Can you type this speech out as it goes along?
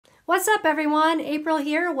What's up everyone? April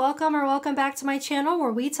here. Welcome back to my channel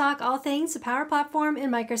where we talk all things the Power Platform in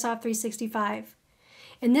Microsoft 365.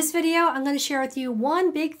 In this video, I'm going to share with you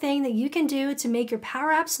one big thing that you can do to make your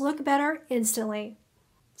Power Apps look better instantly.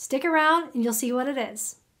 Stick around and you'll see what it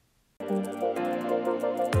is.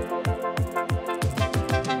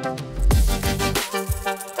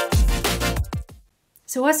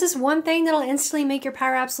 So what's this one thing that'll instantly make your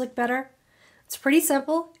Power Apps look better? It's pretty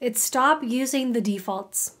simple. It's stop using the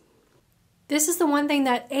defaults. This is the one thing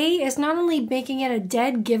that A, is not only making it a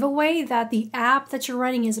dead giveaway that the app that you're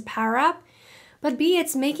running is a Power App, but B,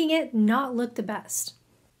 it's making it not look the best.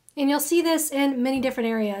 And you'll see this in many different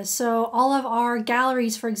areas. So all of our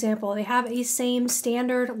galleries, for example, they have a same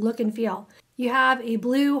standard look and feel. You have a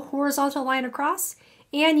blue horizontal line across,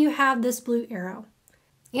 and you have this blue arrow.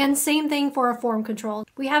 And same thing for our form control.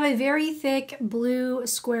 We have a very thick blue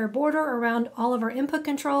square border around all of our input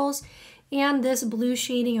controls, and this blue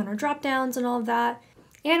shading on our drop downs and all of that.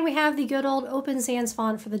 And we have the good old Open Sans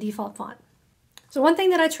font for the default font. So one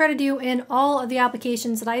thing that I try to do in all of the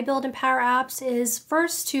applications that I build in Power Apps is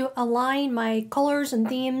first to align my colors and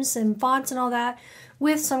themes and fonts and all that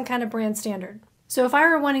with some kind of brand standard. So if I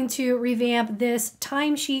were wanting to revamp this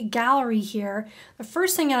timesheet gallery here, the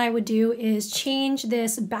first thing that I would do is change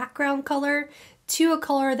this background color to a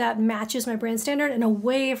color that matches my brand standard and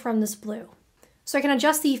away from this blue. So I can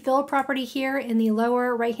adjust the fill property here in the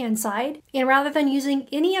lower right hand side. And rather than using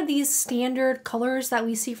any of these standard colors that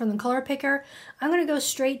we see from the color picker, I'm going to go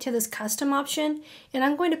straight to this custom option and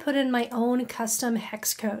I'm going to put in my own custom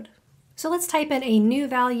hex code. So let's type in a new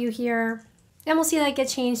value here and we'll see that get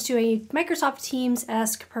changed to a Microsoft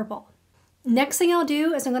Teams-esque purple. Next thing I'll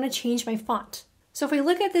do is I'm going to change my font. So if we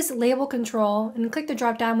look at this label control and click the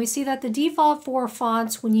drop down, we see that the default for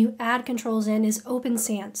fonts when you add controls in is Open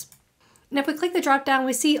Sans. And if we click the drop down,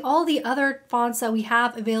 we see all the other fonts that we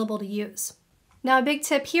have available to use. Now a big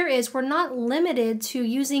tip here is we're not limited to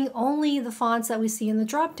using only the fonts that we see in the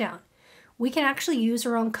drop down. We can actually use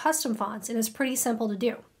our own custom fonts and it's pretty simple to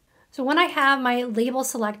do. So when I have my label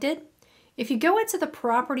selected, if you go into the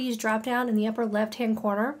properties drop down in the upper left hand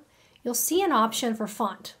corner, you'll see an option for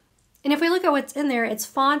font. And if we look at what's in there, it's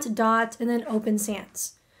font dot and then Open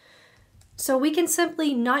Sans. So we can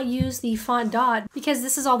simply not use the font dot because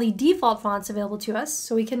this is all the default fonts available to us.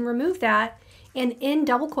 So we can remove that and in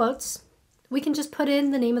double quotes, we can just put in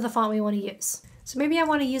the name of the font we want to use. So maybe I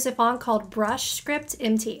want to use a font called Brush Script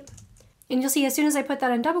MT. And you'll see as soon as I put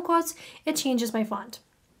that in double quotes, it changes my font.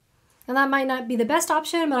 And that might not be the best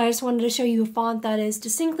option, but I just wanted to show you a font that is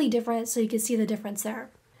distinctly different so you can see the difference there.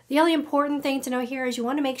 The only important thing to know here is you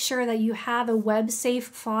want to make sure that you have a web-safe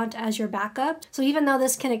font as your backup. So even though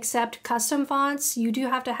this can accept custom fonts, you do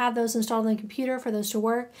have to have those installed on the computer for those to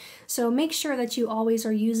work. So make sure that you always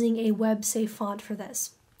are using a web-safe font for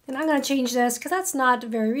this. And I'm going to change this because that's not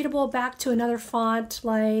very readable back to another font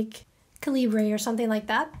like Calibri or something like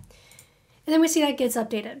that. And then we see that gets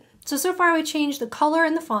updated. So far we changed the color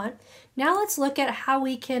and the font. Now let's look at how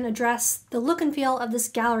we can address the look and feel of this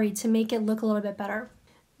gallery to make it look a little bit better.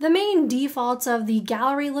 The main defaults of the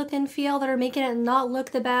gallery look and feel that are making it not look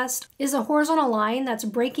the best is a horizontal line that's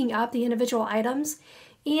breaking up the individual items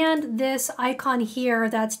and this icon here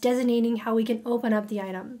that's designating how we can open up the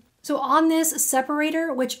item. So on this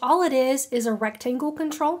separator, which all it is a rectangle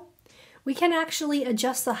control, we can actually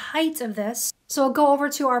adjust the height of this. So we'll go over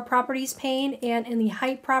to our properties pane and in the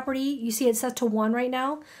height property, you see it's set to 1 right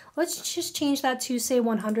now. Let's just change that to say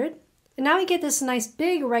 100. And now we get this nice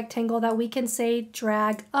big rectangle that we can say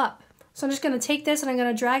drag up. So I'm just going to take this and I'm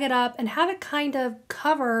going to drag it up and have it kind of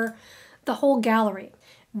cover the whole gallery.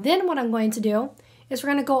 Then what I'm going to do is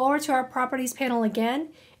we're going to go over to our properties panel again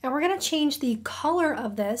and we're going to change the color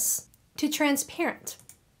of this to transparent.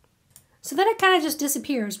 So then it kind of just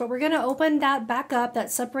disappears, but we're going to open that back up,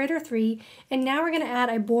 that separator 3, and now we're going to add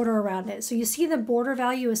a border around it. So you see the border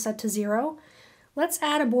value is set to 0. Let's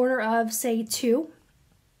add a border of say 2.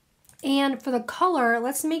 And for the color,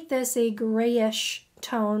 let's make this a grayish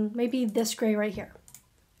tone, maybe this gray right here.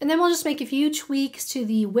 And then we'll just make a few tweaks to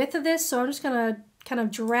the width of this. So I'm just gonna kind of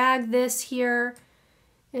drag this here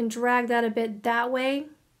and drag that a bit that way.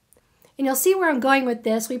 And you'll see where I'm going with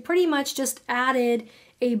this. We pretty much just added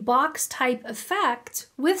a box type effect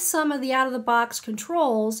with some of the out of the box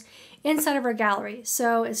controls inside of our gallery.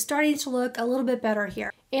 So it's starting to look a little bit better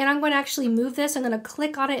here. And I'm going to actually move this. I'm going to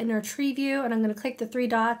click on it in our tree view and I'm going to click the 3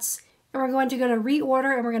 dots. And we're going to go to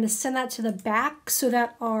reorder and we're going to send that to the back so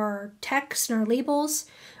that our text and our labels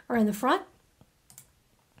are in the front.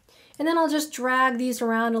 And then I'll just drag these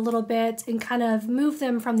around a little bit and kind of move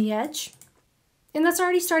them from the edge. And that's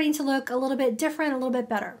already starting to look a little bit different, a little bit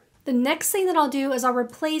better. The next thing that I'll do is I'll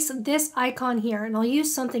replace this icon here and I'll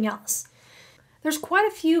use something else. There's quite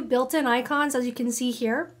a few built-in icons as you can see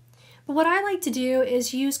here, but what I like to do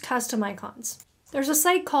is use custom icons. There's a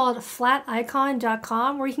site called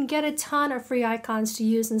flaticon.com where you can get a ton of free icons to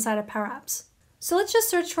use inside of Power Apps. So let's just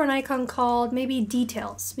search for an icon called maybe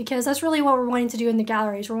details, because that's really what we're wanting to do in the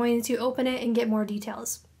galleries. We're wanting to open it and get more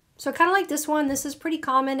details. So kind of like this one, this is pretty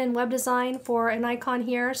common in web design for an icon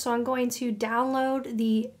here. So I'm going to download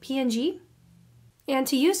the PNG. And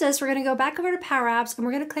to use this, we're going to go back over to Power Apps and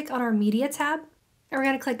we're going to click on our Media tab. And we're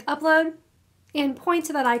going to click Upload and point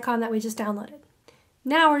to that icon that we just downloaded.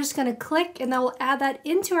 Now we're just going to click and that will add that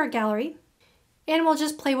into our gallery. And we'll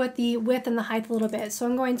just play with the width and the height a little bit. So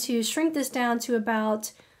I'm going to shrink this down to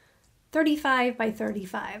about 35 by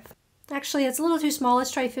 35. Actually, it's a little too small.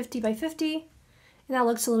 Let's try 50 by 50. And that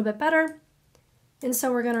looks a little bit better. And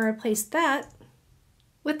so we're going to replace that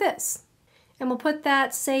with this. And we'll put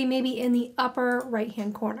that, say, maybe in the upper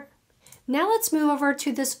right-hand corner. Now let's move over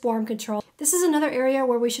to this form control. This is another area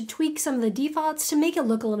where we should tweak some of the defaults to make it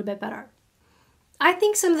look a little bit better. I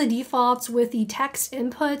think some of the defaults with the text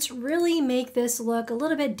inputs really make this look a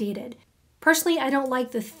little bit dated. Personally, I don't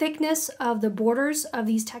like the thickness of the borders of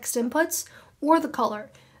these text inputs or the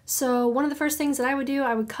color. So one of the first things that I would do,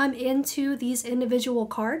 I would come into these individual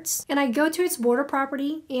cards and I go to its border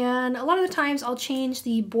property, and a lot of the times I'll change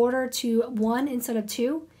the border to 1 instead of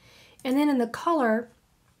 2. And then in the color,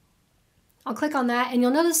 I'll click on that, and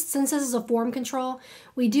you'll notice since this is a form control,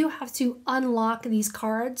 we do have to unlock these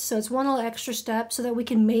cards. So it's one little extra step so that we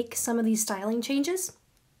can make some of these styling changes.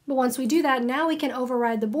 But once we do that, now we can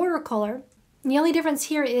override the border color. And the only difference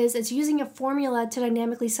here is it's using a formula to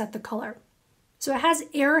dynamically set the color. So it has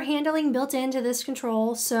error handling built into this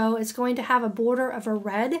control, so it's going to have a border of a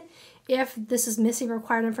red if this is missing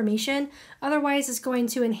required information. Otherwise, it's going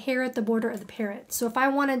to inherit the border of the parent. So if I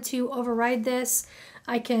wanted to override this,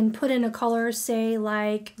 I can put in a color, say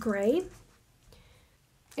like gray.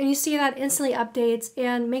 And you see that instantly updates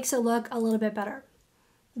and makes it look a little bit better.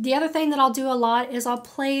 The other thing that I'll do a lot is I'll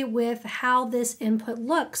play with how this input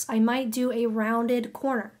looks. I might do a rounded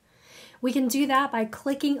corner. We can do that by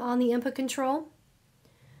clicking on the input control,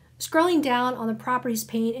 scrolling down on the properties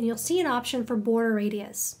pane, and you'll see an option for border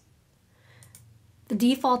radius. The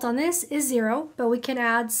default on this is 0, but we can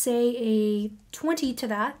add, say, a 20 to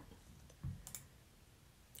that.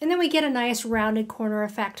 And then we get a nice rounded corner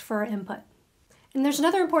effect for our input. And there's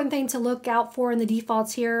another important thing to look out for in the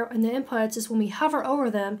defaults here in the inputs is when we hover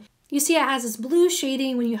over them, you see it has this blue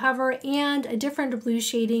shading when you hover and a different blue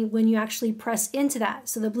shading when you actually press into that.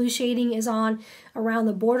 So the blue shading is on around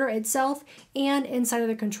the border itself and inside of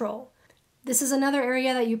the control. This is another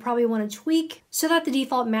area that you probably want to tweak so that the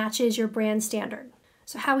default matches your brand standard.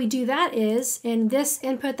 So how we do that is in this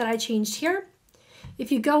input that I changed here, if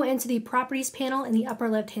you go into the properties panel in the upper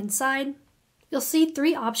left-hand side, you'll see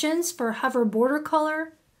 3 options for hover border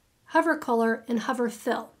color, and hover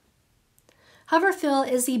fill. Hover fill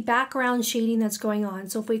is the background shading that's going on.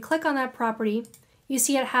 So if we click on that property, you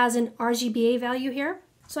see it has an RGBA value here.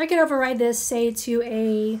 So I can override this, say, to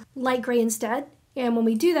a light gray instead. And when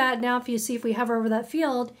we do that, now if you see if we hover over that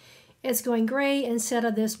field, it's going gray instead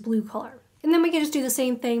of this blue color. And then we can just do the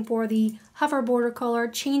same thing for the hover border color,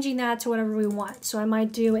 changing that to whatever we want. So I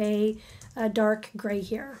might do a dark gray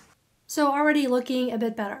here. So already looking a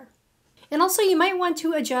bit better. And also you might want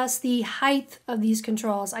to adjust the height of these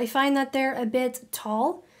controls. I find that they're a bit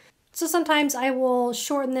tall. So sometimes I will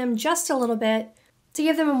shorten them just a little bit to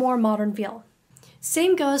give them a more modern feel.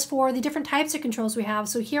 Same goes for the different types of controls we have.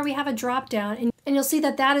 So here we have a drop down, and you'll see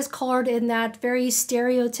that that is colored in that very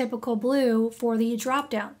stereotypical blue for the drop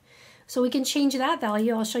down. So we can change that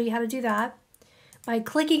value. I'll show you how to do that by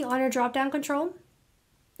clicking on your drop down control.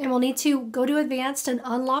 And we'll need to go to advanced and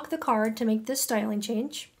unlock the card to make this styling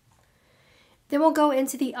change. Then we'll go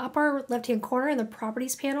into the upper left-hand corner in the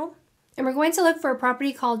properties panel, and we're going to look for a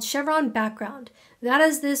property called chevron background. That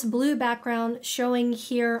is this blue background showing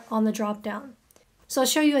here on the drop-down. So I'll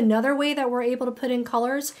show you another way that we're able to put in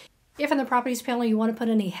colors. If in the properties panel you want to put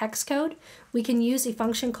in a hex code, we can use a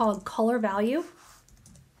function called color value.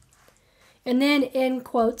 And then in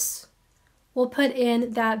quotes, we'll put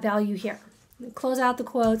in that value here. Close out the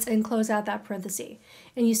quotes and close out that parenthesis.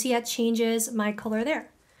 And you see it changes my color there.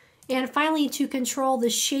 And finally, to control the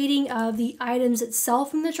shading of the items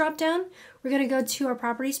itself from the drop-down, we're going to go to our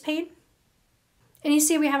properties pane. And you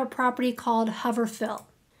see we have a property called hover fill.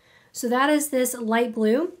 So that is this light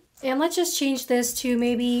blue. And let's just change this to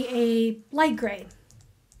maybe a light gray.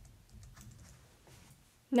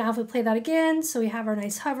 Now if we play that again, so we have our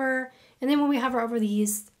nice hover. And then when we hover over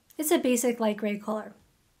these, it's a basic light gray color.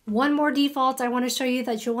 One more default I want to show you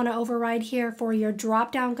that you'll want to override here for your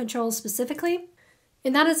drop-down controls specifically,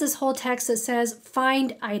 and that is this whole text that says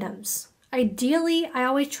find items. Ideally, I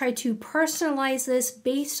always try to personalize this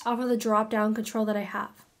based off of the drop-down control that I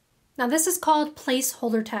have. Now this is called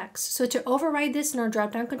Placeholder Text. So to override this in our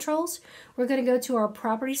drop-down controls, we're going to go to our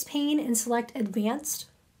Properties pane and select Advanced.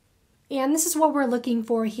 And this is what we're looking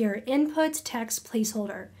for here, Input Text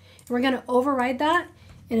Placeholder. And we're going to override that,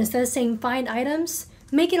 and instead of saying find items,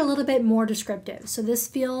 make it a little bit more descriptive. So this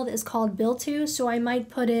field is called Bill To, so I might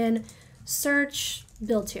put in search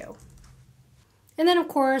Bill To. And then of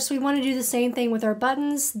course we want to do the same thing with our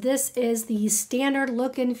buttons. This is the standard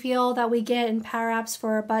look and feel that we get in Power Apps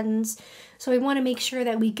for our buttons. So we want to make sure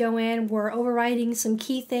that we go in, we're overriding some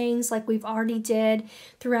key things like we've already did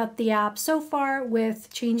throughout the app so far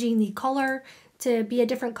with changing the color to be a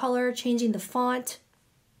different color, changing the font.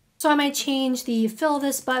 So I might change the fill of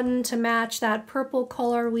this button to match that purple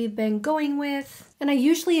color we've been going with. And I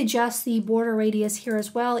usually adjust the border radius here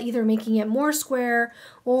as well, either making it more square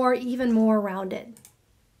or even more rounded.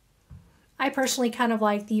 I personally kind of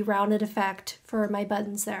like the rounded effect for my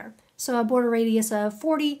buttons there. So a border radius of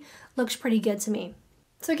 40 looks pretty good to me.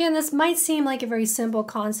 So again, this might seem like a very simple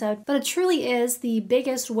concept, but it truly is the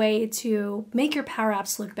biggest way to make your Power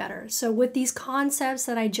Apps look better. So with these concepts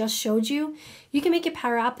that I just showed you, you can make a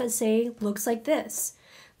Power App that, say, looks like this.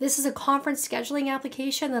 This is a conference scheduling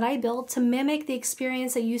application that I built to mimic the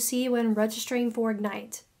experience that you see when registering for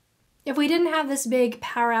Ignite. If we didn't have this big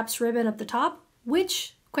Power Apps ribbon at the top,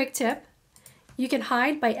 which, quick tip, you can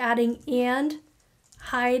hide by adding and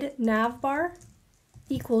hide navbar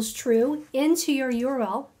equals true into your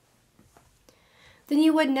URL, then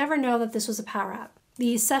you would never know that this was a Power App.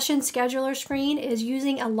 The session scheduler screen is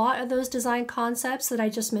using a lot of those design concepts that I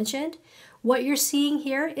just mentioned. What you're seeing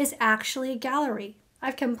here is actually a gallery.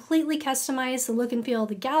 I've completely customized the look and feel of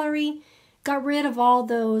the gallery, got rid of all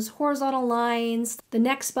those horizontal lines, the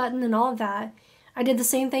next button and all of that. I did the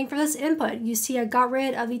same thing for this input. You see I got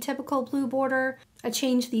rid of the typical blue border, I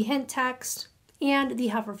changed the hint text, and the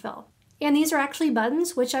hover fill. And these are actually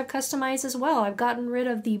buttons, which I've customized as well. I've gotten rid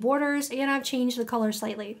of the borders and I've changed the color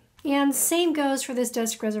slightly. And same goes for this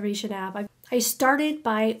desk reservation app. I started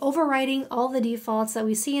by overriding all the defaults that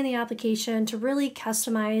we see in the application to really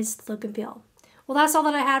customize the look and feel. Well, that's all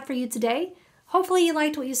that I had for you today. Hopefully you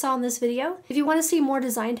liked what you saw in this video. If you want to see more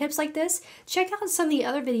design tips like this, check out some of the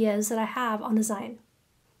other videos that I have on design.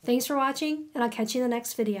 Thanks for watching, and I'll catch you in the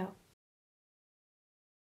next video.